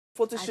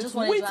photo shoot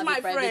with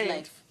my friend.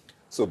 Life.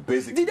 So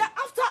basically,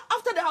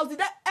 after the house,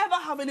 did I ever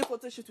have any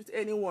photo shoot with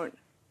anyone?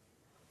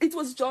 It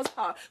was just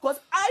her, because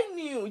I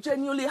knew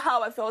genuinely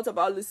how I felt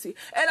about Lucy,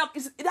 and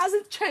it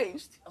hasn't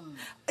changed.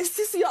 I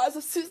still see her as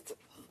a sister.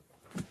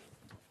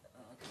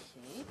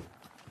 Okay.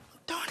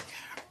 Don't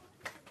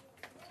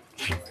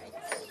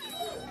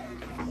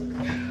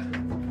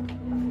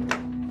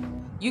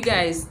You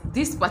guys,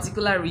 this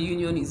particular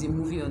reunion is a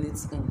movie on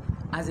its own.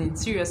 As in,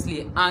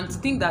 seriously. And to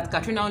think that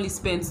Katrina only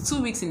spent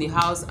 2 weeks in the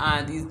house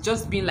and it's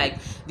just been like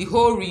the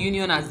whole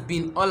reunion has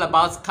been all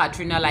about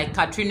Katrina. Like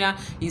Katrina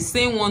is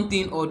saying one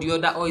thing or the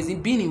other, or is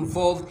being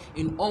involved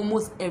in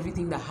almost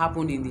everything that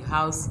happened in the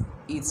house.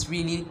 It's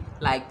really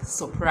like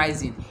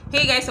surprising.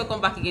 Hey guys, welcome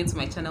back again to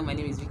my channel. My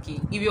name is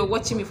Vicky. If you're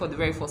watching me for the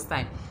very first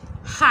time,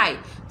 hi,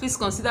 please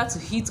consider to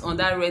hit on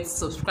that red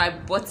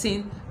subscribe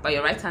button by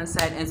your right hand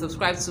side and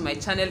subscribe to my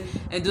channel,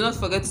 and do not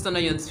forget to turn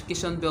on your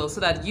notification bell so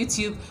that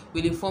YouTube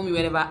will inform you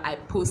whenever I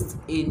post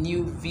a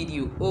new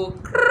video. Oh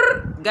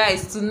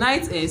guys,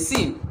 tonight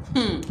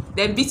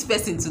them beat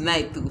person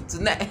tonight too.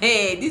 Tonight,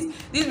 hey, this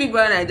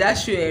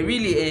BBNAIJA show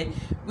really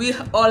we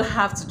all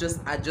have to just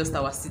adjust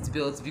our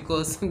seatbelts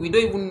because we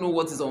don't even know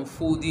what is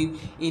unfolding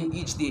in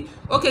each day.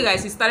 Okay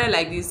guys, it started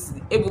like this.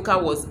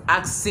 Ebuka was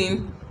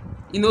asking,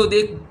 you know,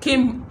 they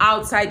came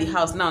outside the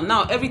house.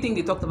 Now everything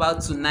they talked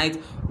about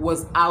tonight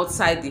was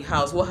outside the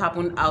house, what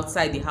happened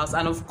outside the house.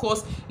 And of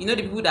course, you know,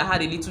 the people that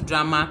had a little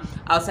drama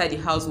outside the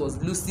house was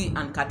Lucy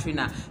and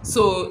Katrina.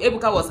 So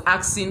Ebuka was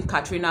asking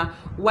Katrina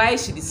why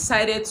she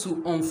decided to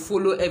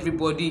unfollow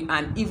everybody,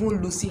 and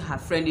even Lucy, her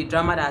friend, the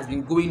drama that has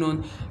been going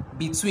on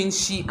between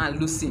she and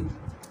Lucy.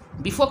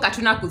 Before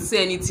Katrina could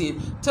say anything,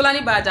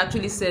 BBNAIJA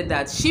actually said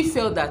that she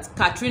felt that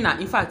Katrina,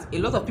 in fact, a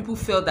lot of people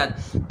felt that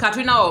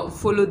Katrina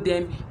followed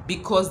them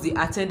because they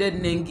attended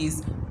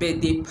Nengi's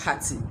birthday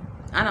party.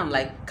 And I'm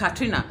like,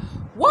 Katrina,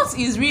 what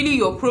is really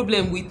your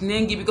problem with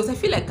Nengi? Because I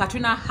feel like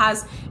Katrina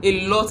has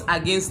a lot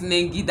against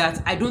Nengi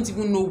that I don't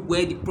even know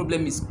where the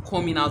problem is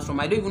coming out from.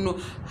 I don't even know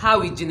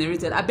how it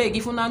generated. I beg,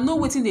 if you now know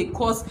wetin dey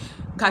cause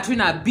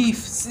Katrina beef,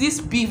 this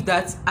beef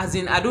that, as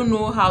in, I don't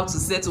know how to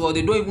settle, or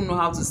they don't even know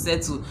how to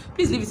settle,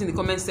 please leave it in the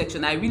comment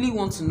section. I really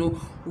want to know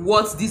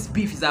what this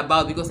beef is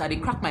about, because I dey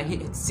crack my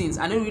head since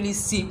I don't really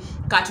see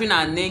Katrina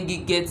and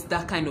Nengi get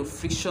that kind of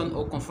friction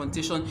or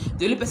confrontation.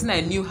 The only person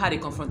I knew had a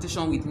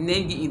confrontation with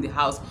Nengi in the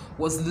house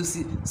was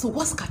Lucy. So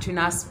what's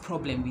Katrina's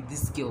problem with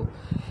this girl?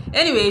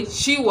 Anyway,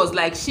 she was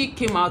like, she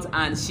came out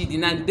and she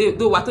denied,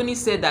 though Watoni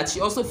said that she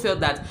also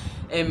felt that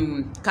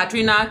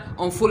Katrina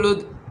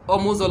unfollowed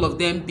almost all of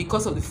them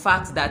because of the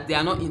fact that they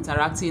are not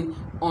interacting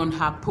on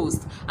her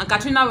post. And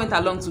Katrina went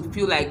along to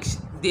feel like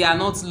they are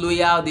not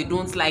loyal, they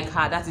don't like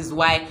her, that is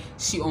why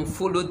she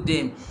unfollowed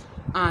them.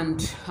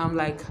 And I'm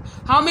like,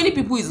 how many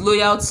people is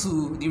loyal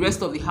to the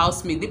rest of the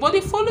housemates? But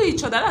they follow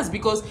each other. That's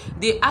because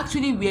they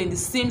actually were in the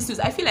same space.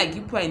 I feel like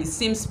people are in the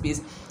same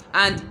space,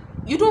 and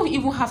you don't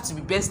even have to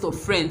be best of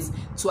friends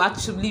to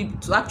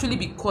actually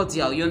be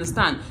cordial, you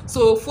understand?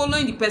 So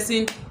following the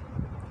person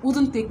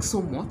wouldn't take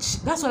so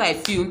much. That's what I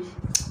feel.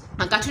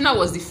 And Katrina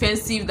was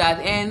defensive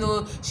that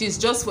no, she's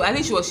just following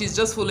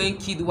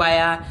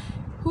Kidwire.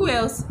 Who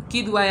else?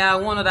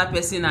 Kidwire, one other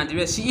person, and the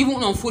rest. She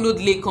even unfollowed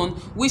Lekon,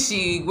 which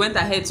she went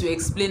ahead to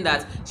explain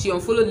that she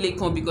unfollowed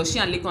Lekon because she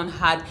and Lekon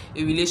had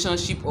a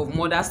relationship of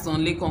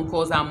mother-son. Lekon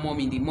calls her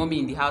mommy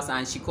in the house,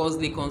 and she calls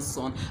Lekon's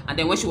son. And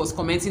then when she was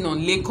commenting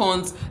on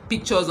Lekon's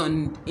pictures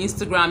on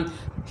Instagram,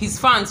 his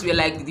fans were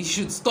like, they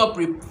should stop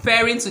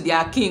referring to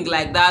their king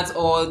like that,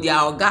 or their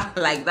oga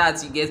like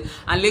that, you get.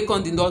 And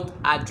Lekon did not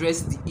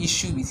address the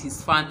issue with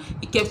his fan.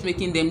 He kept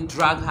making them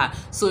drag her.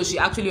 So she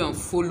actually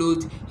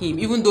unfollowed him,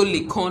 even though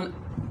Lekon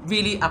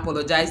really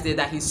apologized there,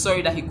 that he's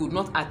sorry that he could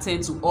not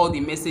attend to all the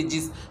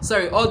messages,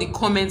 all the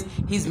comments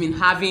he's been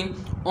having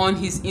on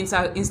his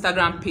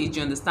Instagram page,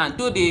 you understand.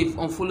 Though they've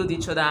unfollowed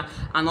each other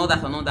and all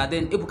that,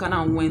 then Ebuka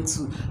now went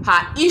to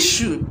her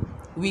issue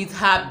with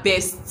her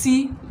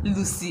bestie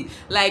Lucy.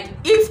 Like,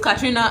 if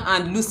Katrina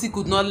and Lucy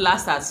could not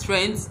last as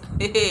friends,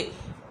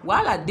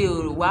 wahala dey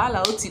o,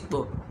 wahala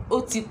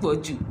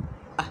otipo ju.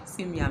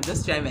 See me, I'm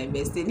just trying my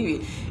best.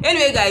 Anyway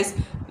guys,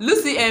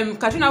 Lucy,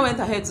 Katrina went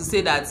ahead to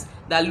say that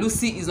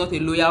Lucy is not a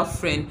loyal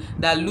friend,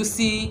 that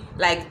Lucy,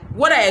 like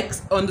what I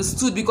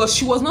understood, because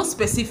she was not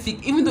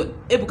specific, even though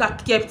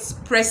Ebuka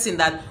kept pressing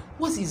that,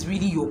 what is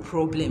really your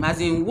problem? As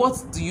in,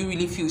 what do you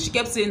really feel? She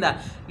kept saying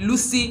that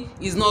Lucy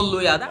is not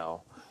loyal. Now,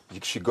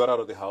 she got out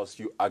of the house,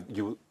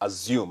 you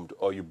assumed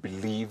or you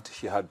believed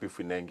she had beef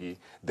with Nengi,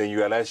 then you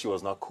realized she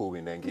was not cool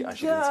with Nengi, and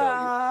she didn't tell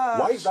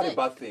you. Why is that a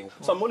bad thing?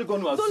 So I'm only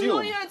going to assume. The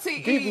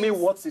loyalty Give me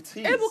what it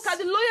is. Ebuka,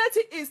 the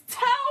loyalty is,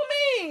 tell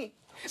me.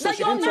 So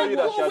she didn't tell you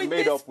that she had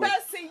made up with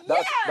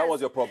that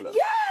was your problem?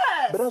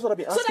 Yes. But that's what I've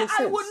been asking so that since.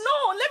 I would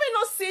know. Let me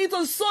not see it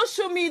on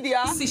social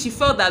media. See, she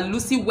felt that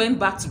Lucy went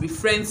back to be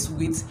friends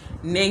with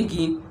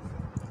Nengi,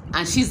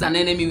 and she's an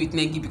enemy with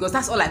Nengi, because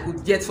that's all I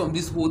could get from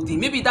this whole thing.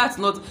 Maybe that's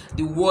not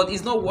the word,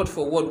 it's not word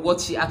for word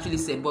what she actually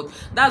said, but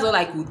that's all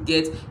I could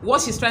get.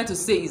 What she's trying to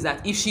say is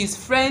that if she's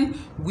friend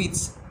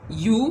with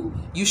you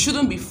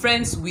shouldn't be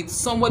friends with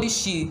somebody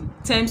she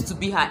tends to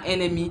be her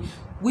enemy,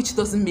 which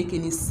doesn't make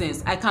any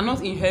sense. I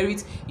cannot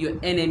inherit your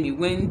enemy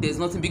when there's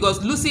nothing,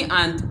 because Lucy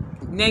and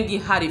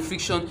Nengi had a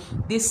friction.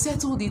 They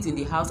settled it in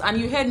the house, and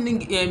you heard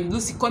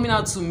Lucy coming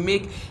out to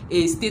make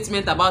a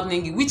statement about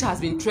Nengi, which has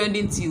been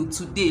trending till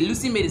today.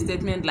 Lucy made a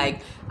statement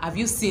like, have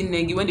you seen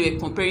Nengi? When they were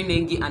comparing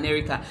Nengi and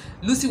Erica,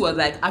 Lucy was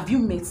like, have you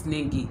met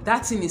Nengi?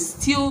 That thing is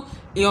still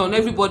on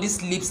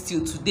everybody's lips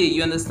till today,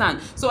 you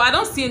understand? So I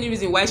don't see any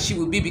reason why she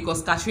would be,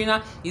 because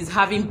Katrina is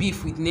having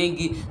beef with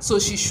Nengi, so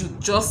she should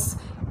just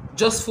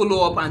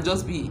follow up and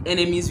just be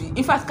enemies with.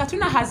 In fact,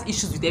 Katrina has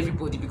issues with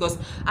everybody, because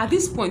at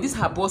this point, this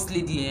her boss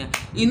lady,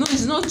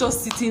 she's not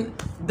just sitting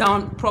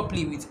down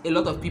properly with a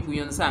lot of people,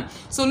 you understand?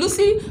 So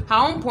Lucy, her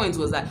own point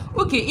was that,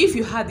 okay, if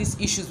you had these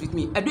issues with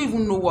me, I don't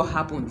even know what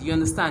happened, you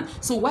understand?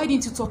 So why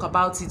didn't you talk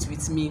about it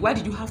with me? Why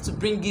did you have to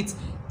bring it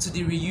to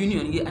the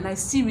reunion? And I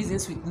see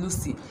reasons with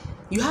Lucy.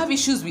 You have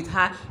issues with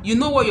her, you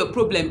know what your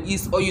problem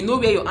is, or you know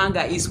where your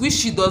anger is, which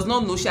she does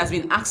not know. She has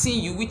been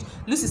asking you, which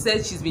Lucy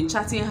said she's been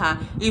chatting her,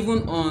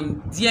 even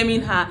on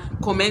DMing her,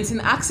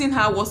 commenting, asking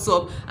her what's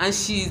up, and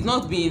she's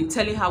not been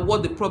telling her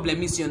what the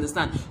problem is, you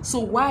understand? So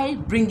why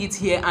bring it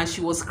here? And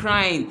she was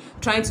crying,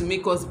 trying to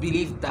make us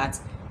believe that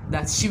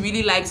she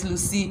really likes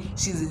Lucy,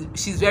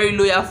 she's very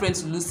loyal friend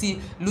to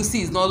Lucy. Lucy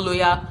is not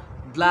loyal,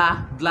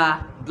 blah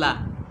blah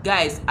blah.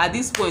 Guys, at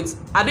this point,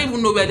 I don't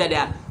even know whether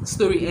their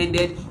story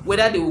ended,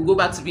 whether they will go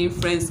back to being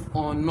friends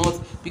or not,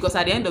 because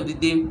at the end of the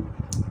day,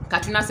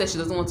 Katrina said she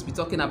doesn't want to be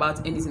talking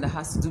about anything that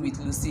has to do with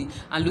Lucy,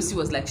 and Lucy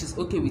was like, she's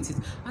okay with it,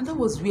 and that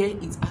was where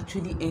it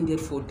actually ended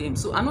for them.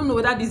 So I don't know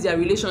whether their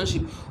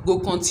relationship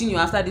will continue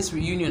after this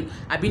reunion.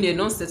 I've been there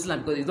non-settler,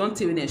 because they don't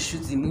tell when they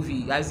shoot the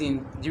movie, as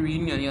in the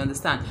reunion, you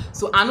understand?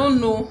 So I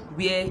don't know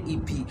where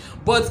it be.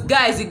 But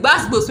guys, the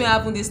gbasgbos when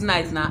happened this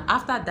night now,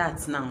 after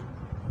that now,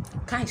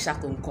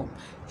 Kaisha come.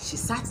 She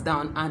sat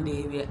down and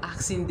they were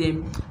asking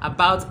them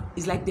about,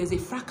 it's like there's a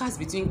fracas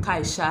between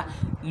Kaisha,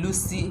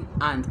 Lucy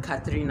and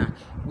KA3NA.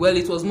 Well,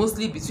 it was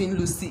mostly between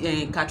Lucy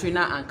and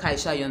KA3NA and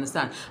Kaisha, you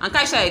understand? And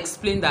Kaisha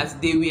explained that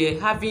they were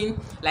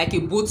having like a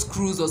boat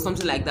cruise or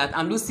something like that,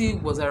 and Lucy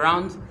was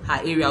around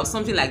her area or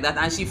something like that,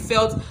 and she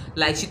felt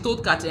like she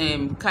told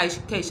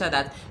Kaisha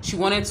that she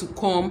wanted to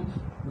come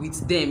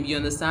with them, you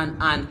understand?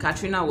 And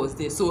KA3NA was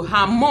there. So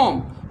her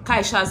mom,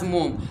 Kaisha's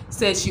mom,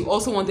 said she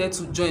also wanted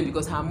to join,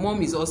 because her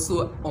mom is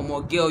also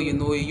a girl, you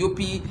know, a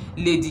Yopi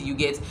lady, you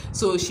get.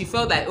 So she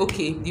felt like,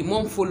 okay, the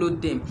mom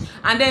followed them.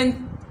 And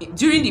then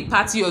during the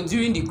party or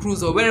during the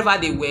cruise or wherever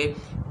they were,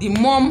 the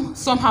mom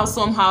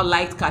somehow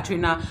liked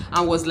KA3NA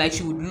and was like,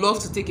 she would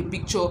love to take a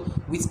picture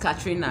with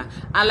KA3NA.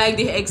 And like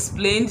they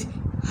explained,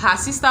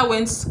 Kaisha's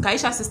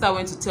sister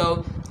went to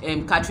tell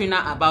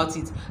KA3NA about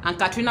it, and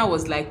KA3NA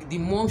was like, the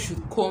mom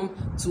should come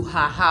to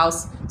her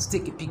house to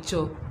take a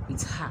picture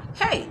with her.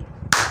 Hey,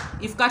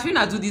 if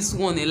KA3NA do this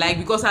one, like,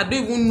 because I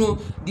don't even know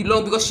the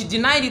law, because she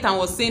denied it and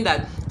was saying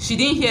that she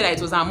didn't hear that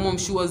it was her mom,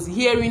 she was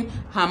hearing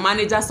her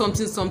manager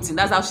something.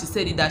 That's how she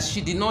said it, that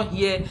she did not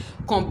hear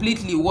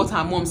completely what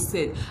her mom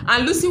said.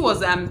 And Lucy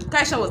was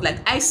Kaisha was like,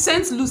 I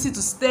sent Lucy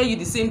to tell you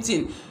the same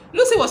thing.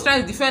 Lucy was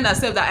trying to defend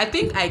herself, that I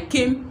think I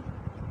came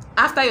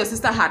after your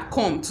sister had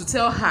come to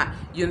tell her,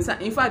 you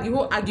understand? In fact, the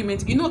whole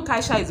argument, you know,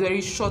 Kaisha is very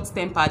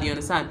short-tempered, you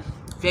understand?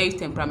 Very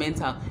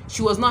temperamental.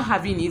 She was not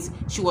having it.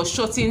 She was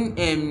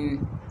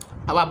shutting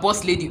our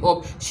boss lady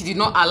up. She did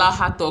not allow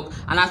her talk,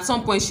 and at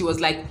some point she was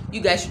like,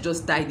 you guys should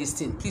just die this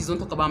thing, please don't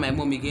talk about my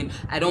mom again.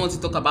 I don't want to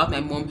talk about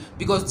my mom,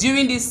 because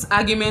during this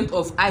argument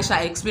of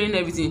Aisha explaining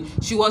everything,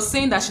 she was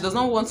saying that she does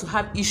not want to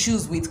have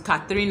issues with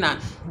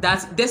KA3NA,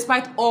 that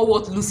despite all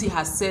what Lucy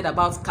has said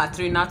about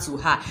KA3NA to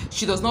her,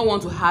 she does not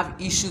want to have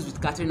issues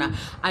with KA3NA.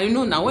 And you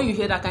know, now when you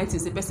hear that kind of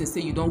thing, say person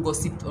say you don't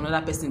gossip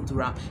another person to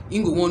ram,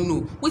 you go won't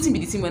know wetin be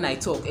the thing when I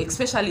talk,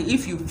 especially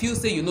if you feel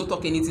say you no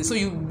talk anything, so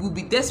you will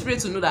be desperate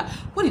to know that,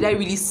 what did I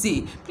really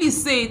say?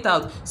 Please say it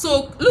out.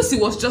 So Lucy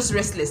was just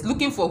restless,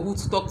 looking for who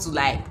to talk to.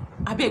 Like,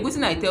 abeg,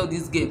 wetin I tell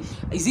this girl?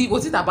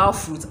 Was it about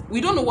fruit? We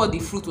don't know what the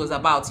fruit was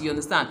about, you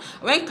understand?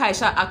 When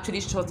Kaisha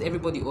actually shut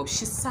everybody up,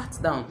 she sat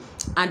down,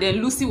 and then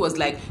Lucy was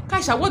like,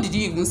 Kaisha, what did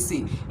you even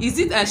say? Is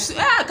it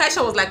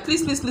Kaisha was like,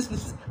 please,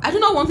 I do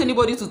not want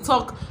anybody to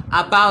talk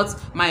about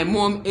my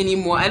mom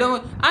anymore. I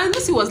don't. And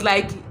Lucy was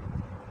like, we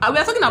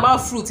are talking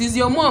about fruit. Is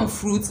your mom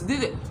fruit?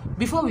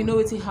 Before we know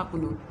wetin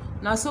happen,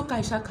 now so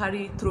Kaisha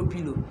carry throw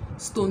pillow,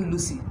 stone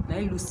Lucy. Now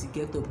Lucy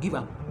get up, give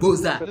her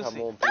boza. That's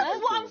what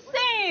I'm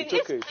saying. It's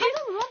just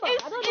simple, Lucy.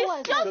 It's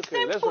just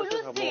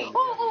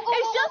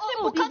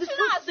simple.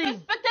 KA3NA has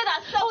respected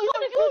herself. So you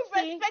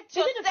respect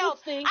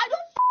yourself. I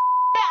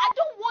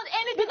don't want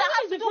anything that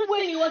has to do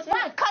with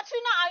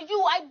KA3NA and you.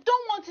 I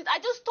don't want it. I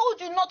just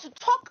told you not to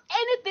talk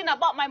anything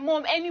about my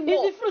mom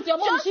anymore. Is the fruit? Your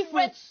mom is just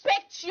fruit.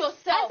 Respect yourself.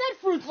 I said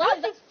fruit. Why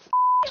is that?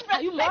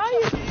 Are you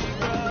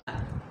lying?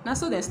 Now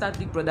so they start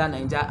Big Brother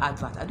Naija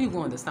advert. I don't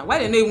even understand why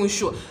they not even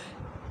show.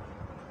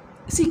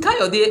 see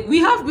Kayode,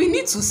 we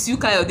need to sue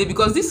Kayode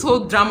because this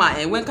whole drama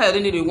and when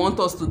Kayode they want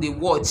us to dey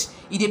watch,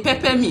 they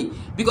pepper me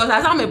because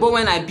as Amebo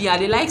when I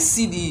dey like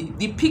see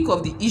the peak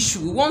of the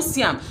issue. We won't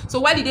see him. So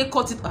why did they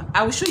cut it?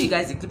 I will show you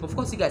guys the clip. Of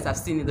course, you guys have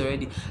seen it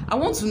already. I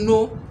want to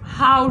know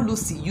how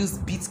Lucy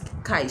used beat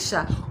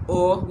Kaisha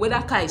or whether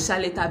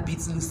Kaisha later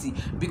beat Lucy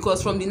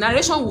because from the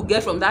narration we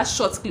get from that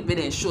short clip where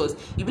they show us,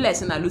 it be like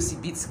saying that Lucy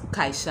beats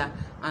Kaisha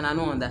and I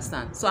don't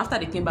understand. So after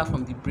they came back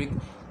from the break,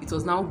 it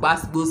was now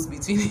bass-boss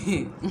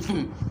between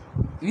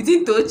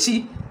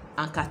Tochi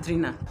and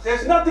Katrina.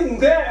 There's nothing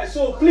there,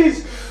 so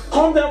please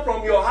come down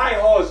from your high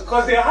horse,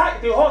 because the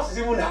horse is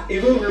even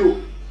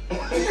low.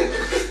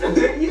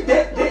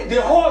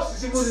 the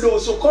horse is even low,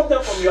 so come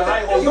down from your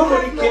high horse.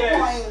 Nobody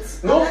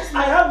cares. No,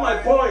 I have my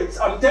points.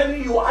 I'm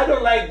telling you, I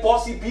don't like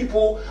bossy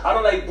people. I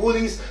don't like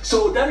bullies.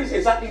 So that is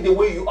exactly the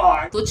way you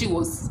are. Tochi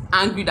was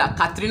angry that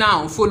Katrina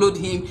unfollowed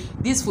him.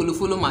 This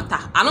follow matter.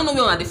 I don't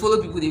know where they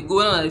follow people. They go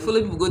when they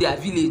follow people go their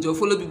village or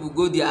follow people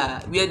go their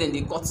where then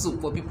they cut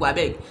soup for people. I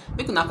beg,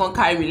 make una come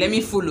carry me. Let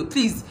me follow,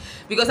 please.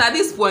 Because at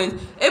this point,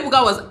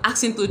 Ebuka was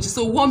asking Tochi.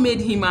 So what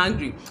made him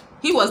angry?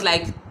 He was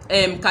like,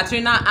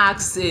 Katrina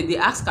asked. They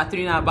asked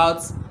Katrina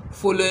about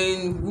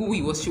following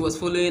who she was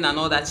following and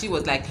all that. She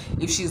was like,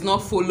 if she's not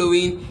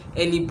following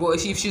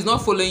anybody, if she's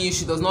not following you,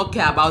 she does not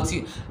care about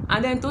you.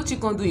 And then Tochi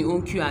can do his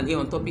own Q&A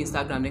on top of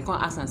Instagram. They can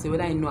ask and say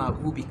whether you know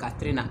who be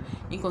Katrina.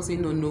 He can say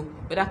no,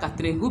 whether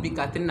Katrina, who be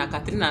Katrina?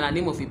 Katrina na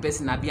name of a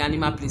person, na be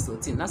animal place or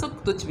thing. That's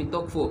what Tochi been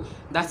talk for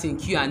that in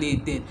Q&A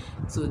then.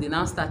 So they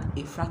now start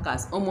a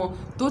fracas.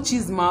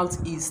 Tochi's mouth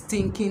is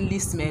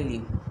stinkingly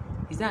smelling.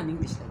 Is that an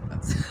English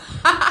like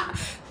that?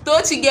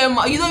 Tochi get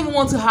mouth. You don't even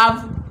want to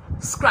have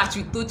scratch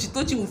with Tochi.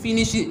 Tochi will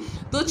finish it.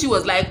 Tochi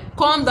was like,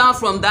 come down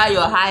from that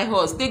your high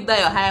horse. Take that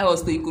your high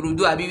horse to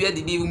Ikorodu. Abi where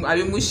did you?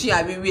 Abi Mushi.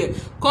 Abi where?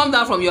 Come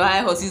down from your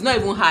high horse. It's not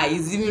even high.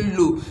 It's even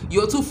low.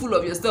 You're too full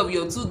of yourself.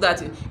 You're too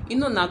that. You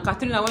know now,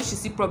 Katrina when she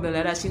see problem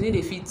like that, she need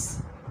a fit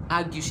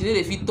argue. She need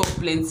a fit talk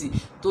plenty.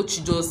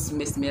 Tochi just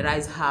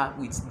mesmerize her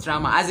with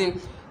drama. As in,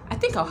 I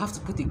think I'll have to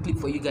put a clip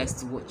for you guys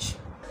to watch.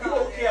 You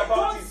okay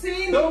about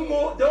it? Don't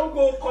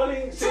go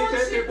calling saying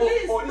people,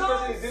 oh, this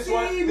person is this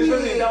one, this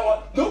person is that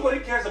one. Nobody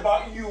cares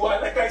about you.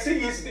 Like I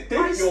said yesterday,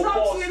 take your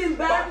boss. Feeling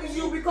bad with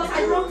you because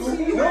I don't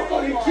see you.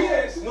 Nobody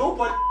cares.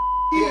 Nobody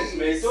cares,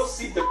 man. Just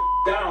sit the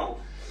down.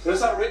 You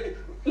understand?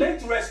 Learn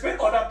to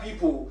respect other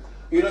people.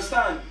 You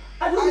understand?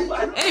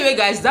 Anyway,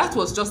 guys, that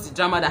was just the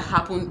drama that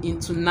happened in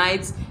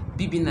tonight's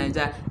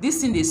BBNAIJA. This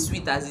thing is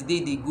sweet as the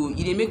day they go.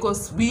 It make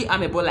us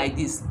Amebo like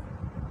this.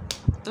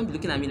 Don't be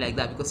looking at me like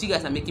that because you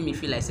guys are making me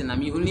feel like saying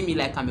only me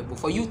like Amebo.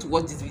 For you to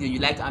watch this video, you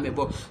like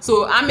Amebo.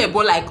 So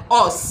Amebo like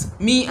us,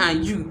 me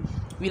and you,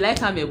 we like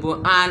Amebo.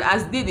 And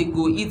as they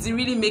go, it's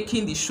really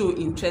making the show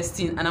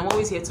interesting. And I'm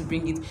always here to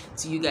bring it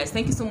to you guys.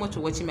 Thank you so much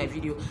for watching my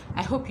video.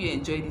 I hope you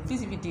enjoyed it.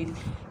 Please, if you did,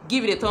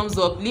 give it a thumbs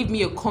up. Leave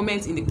me a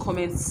comment in the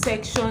comment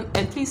section.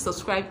 And please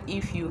subscribe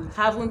if you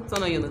haven't.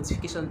 Turn on your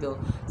notification bell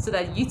so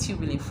that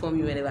YouTube will inform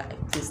you whenever I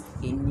post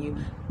a new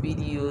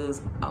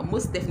videos. I'll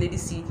most definitely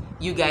see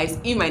you guys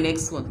in my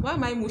next one. Why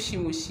am I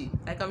mushy?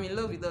 Like I'm in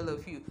love with all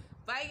of you.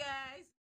 Bye guys.